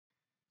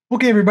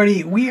Okay,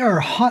 everybody, we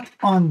are hot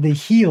on the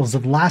heels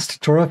of last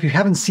tutorial. If you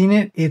haven't seen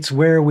it, it's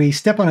where we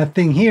step on a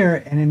thing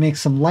here and it makes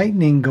some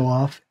lightning go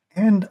off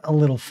and a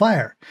little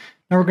fire.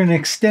 Now we're going to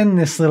extend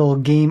this little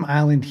game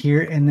island here,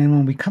 and then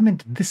when we come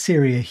into this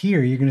area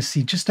here, you're going to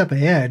see just up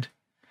ahead,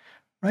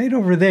 right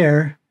over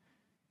there,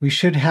 we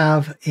should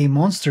have a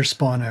monster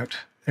spawn out.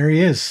 There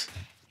he is.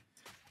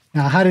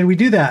 Now, how did we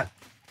do that?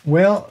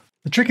 Well,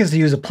 the trick is to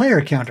use a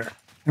player counter,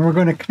 and we're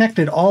going to connect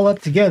it all up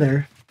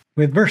together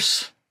with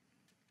verse.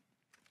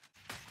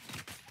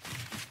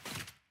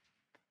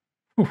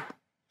 Whew,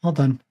 all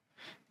done.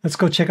 Let's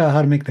go check out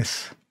how to make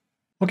this.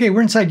 Okay,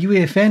 we're inside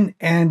UEFN,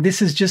 and this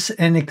is just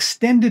an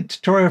extended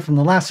tutorial from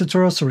the last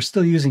tutorial, so we're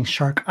still using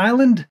Shark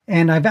Island.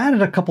 And I've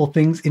added a couple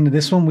things into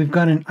this one. We've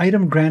got an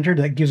item granter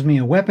that gives me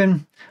a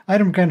weapon.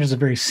 Item granters are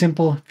very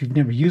simple. If you've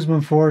never used one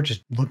before,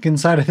 just look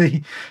inside of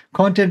the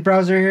content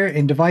browser here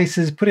in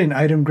devices, put in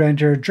item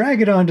granter,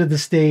 drag it onto the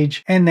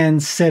stage, and then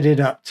set it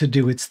up to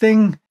do its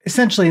thing.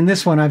 Essentially, in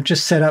this one, I've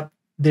just set up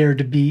there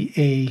to be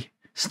a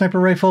sniper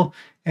rifle,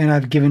 and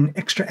I've given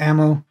extra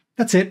ammo.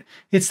 That's it.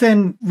 It's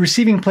then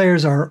receiving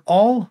players are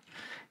all,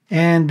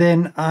 and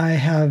then I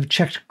have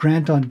checked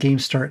grant on game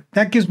start.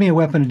 That gives me a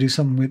weapon to do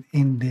something with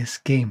in this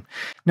game.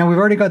 Now we've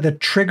already got the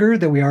trigger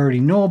that we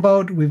already know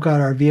about. We've got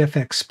our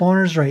VFX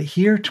spawners right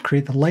here to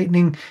create the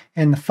lightning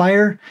and the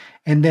fire.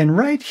 And then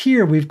right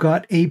here, we've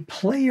got a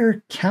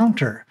player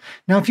counter.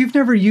 Now, if you've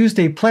never used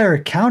a player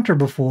counter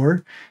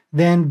before,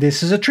 then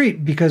this is a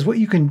treat, because what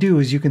you can do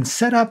is you can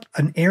set up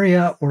an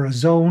area or a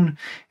zone,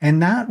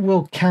 and that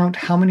will count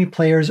how many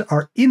players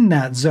are in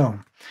that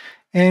zone.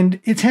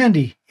 And it's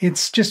handy.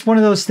 It's just one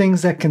of those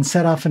things that can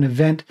set off an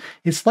event.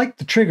 It's like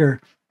the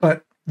trigger,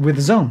 but with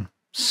a zone.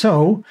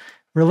 So,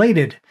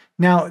 related.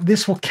 Now,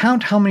 this will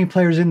count how many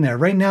players in there.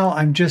 Right now,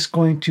 I'm just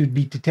going to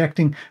be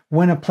detecting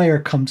when a player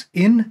comes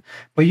in,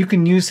 but you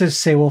can use this to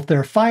say, well, if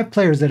there are 5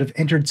 players that have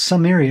entered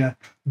some area,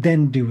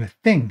 then do a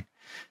thing.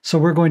 So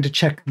we're going to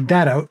check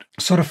that out.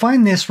 So to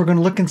find this, we're going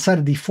to look inside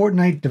of the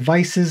Fortnite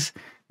devices.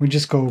 We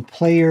just go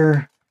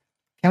player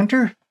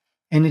counter,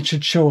 and it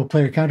should show a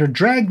player counter.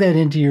 Drag that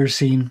into your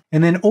scene.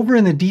 And then over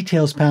in the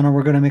details panel,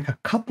 we're going to make a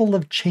couple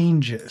of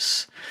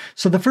changes.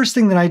 So the first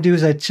thing that I do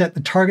is I set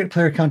the target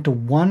player count to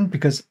 1,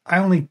 because I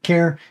only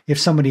care if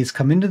somebody has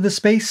come into the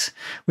space.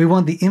 We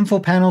want the info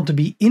panel to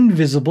be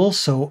invisible,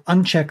 so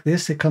uncheck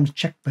this. It comes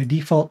checked by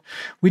default.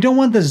 We don't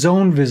want the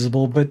zone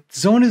visible, but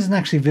zone isn't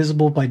actually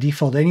visible by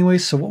default anyway.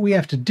 So what we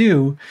have to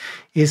do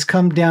is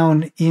come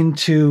down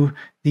into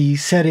the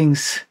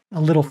settings a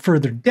little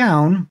further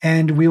down,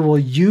 and we will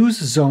use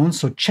zone.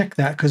 So check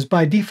that, because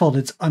by default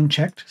it's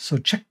unchecked. So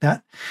check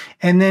that.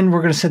 And then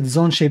we're going to set the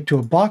zone shape to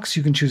a box.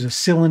 You can choose a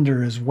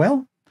cylinder as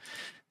well.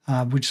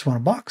 We just want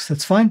a box.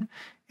 That's fine.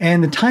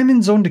 And the time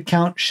in zone to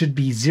count should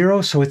be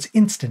 0. So it's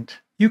instant.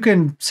 You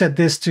can set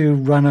this to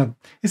run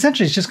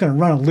essentially it's just going to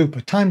run a loop,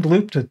 a timed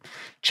loop to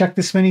check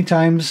this many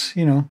times,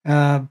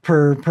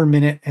 per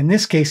minute. In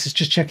this case, it's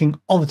just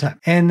checking all the time.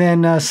 And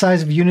then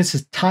size of units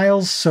is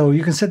tiles. So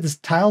you can set this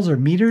tiles or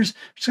meters.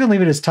 I'm just going to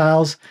leave it as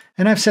tiles.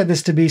 And I've set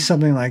this to be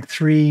something like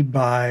 3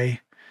 by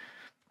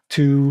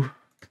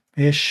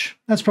 2-ish.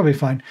 That's probably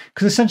fine,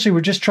 because essentially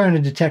we're just trying to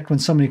detect when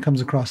somebody comes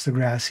across the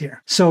grass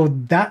here. So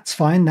that's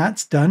fine.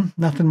 That's done.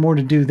 Nothing more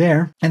to do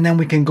there. And then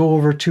we can go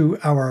over to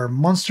our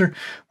monster,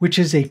 which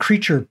is a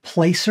creature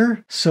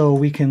placer. So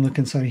we can look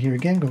inside here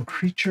again, go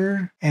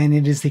creature, and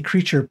it is the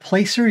creature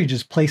placer. You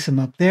just place him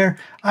up there.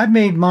 I've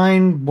made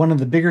mine one of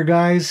the bigger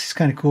guys. It's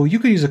kind of cool. You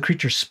could use a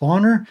creature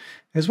spawner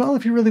as well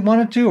if you really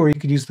wanted to, or you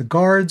could use the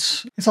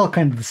guards. It's all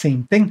kind of the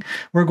same thing.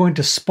 We're going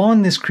to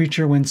spawn this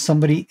creature when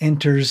somebody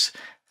enters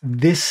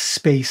this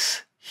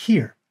space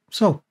here.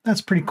 So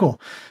that's pretty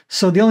cool.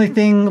 So the only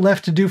thing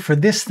left to do for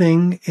this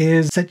thing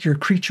is set your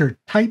creature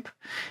type.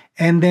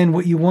 And then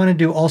what you want to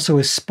do also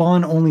is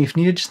spawn only if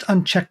needed. Just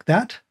uncheck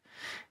that.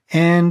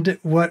 And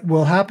what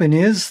will happen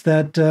is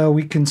that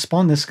we can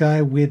spawn this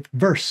guy with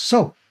verse.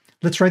 So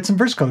let's write some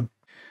verse code.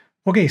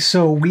 Okay,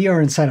 so we are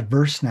inside of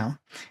verse now,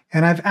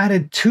 and I've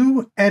added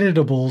 2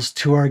 editables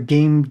to our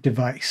game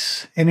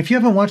device. And if you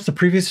haven't watched the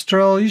previous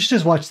tutorial, you should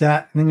just watch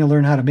that, and then you'll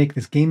learn how to make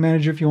this game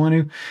manager if you want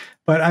to.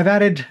 But I've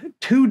added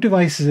 2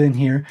 devices in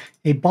here,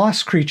 a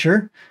boss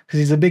creature, because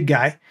he's a big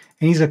guy,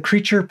 and he's a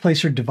creature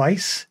placer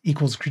device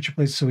equals creature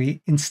placer. So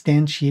we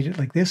instantiate it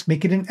like this,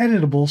 make it an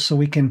editable so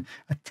we can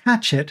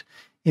attach it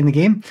in the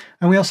game.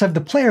 And we also have the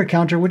player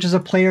counter, which is a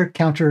player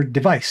counter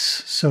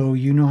device. So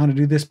you know how to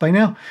do this by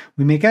now.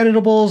 We make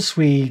editables,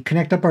 we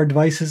connect up our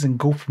devices and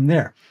go from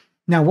there.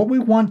 Now, what we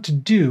want to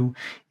do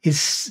is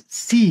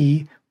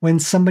see when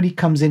somebody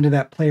comes into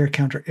that player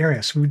counter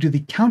area. So we do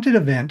the counted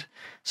event,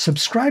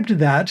 subscribe to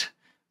that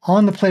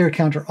on the player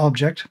counter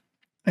object,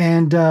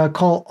 and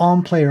call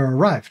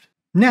onPlayerArrived.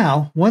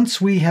 Now, once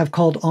we have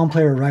called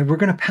onPlayerArrived, we're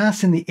going to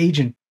pass in the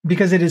agent,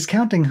 because it is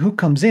counting who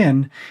comes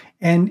in,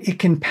 and it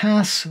can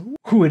pass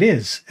who it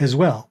is as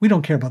well. We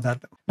don't care about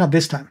that, though. Not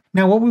this time.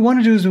 Now, what we want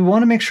to do is we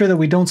want to make sure that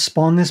we don't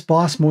spawn this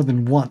boss more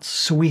than once.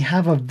 So we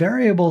have a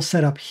variable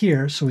set up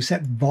here. So we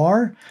set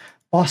var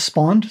boss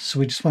spawned. So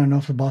we just want to know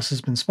if the boss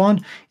has been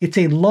spawned. It's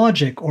a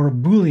logic or a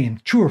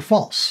Boolean, true or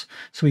false.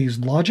 So we use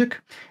logic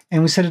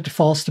and we set it to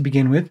false to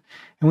begin with.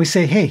 And we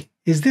say, hey,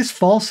 is this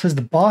false? Has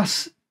the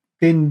boss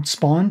been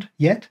spawned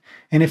yet?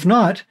 And if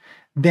not,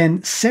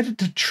 then set it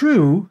to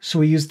true. So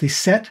we use the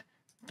set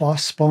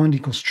boss spawned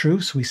equals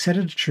true. So we set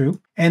it to true.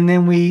 And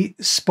then we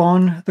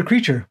spawn the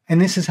creature.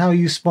 And this is how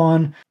you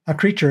spawn a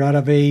creature out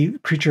of a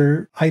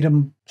creature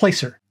item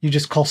placer. You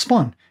just call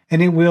spawn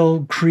and it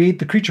will create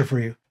the creature for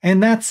you.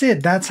 And that's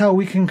it. That's how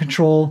we can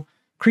control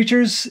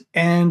creatures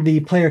and the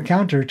player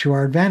counter to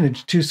our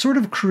advantage to sort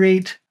of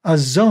create a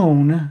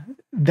zone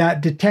that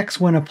detects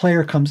when a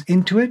player comes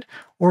into it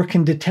or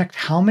can detect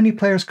how many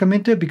players come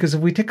into it. Because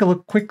if we take a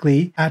look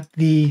quickly at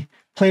the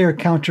player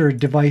counter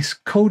device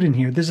code in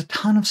here, there's a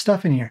ton of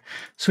stuff in here.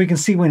 So we can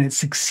see when it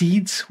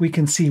succeeds. We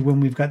can see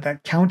when we've got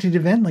that counted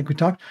event, like we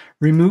talked,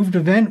 removed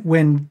event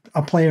when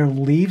a player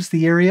leaves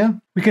the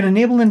area. We can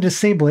enable and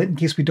disable it in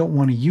case we don't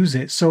want to use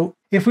it. So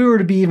if we were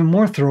to be even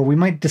more thorough, we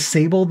might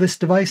disable this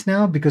device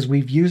now because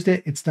we've used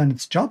it. It's done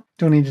its job.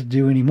 Don't need to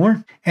do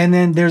anymore. And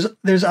then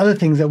there's other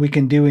things that we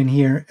can do in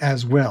here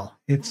as well.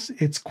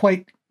 It's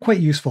quite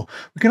useful.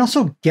 We can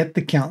also get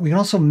the count. We can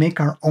also make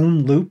our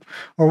own loop,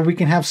 or we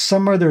can have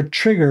some other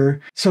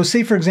trigger. So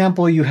say, for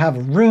example, you have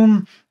a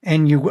room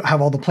and you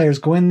have all the players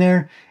go in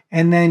there,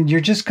 and then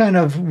you're just kind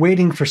of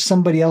waiting for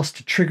somebody else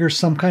to trigger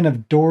some kind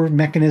of door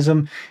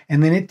mechanism.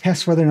 And then it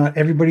tests whether or not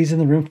everybody's in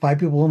the room, 5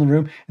 people in the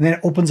room, and then it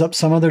opens up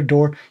some other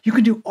door. You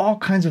can do all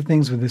kinds of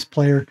things with this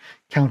player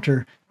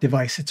counter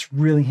device. It's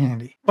really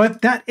handy.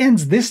 But that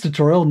ends this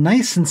tutorial.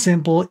 Nice and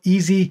simple,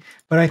 easy,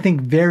 but I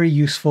think very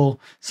useful,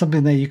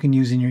 something that you can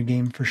use in your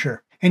game for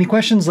sure. Any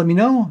questions, let me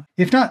know.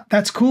 If not,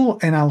 that's cool,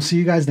 and I'll see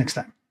you guys next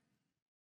time.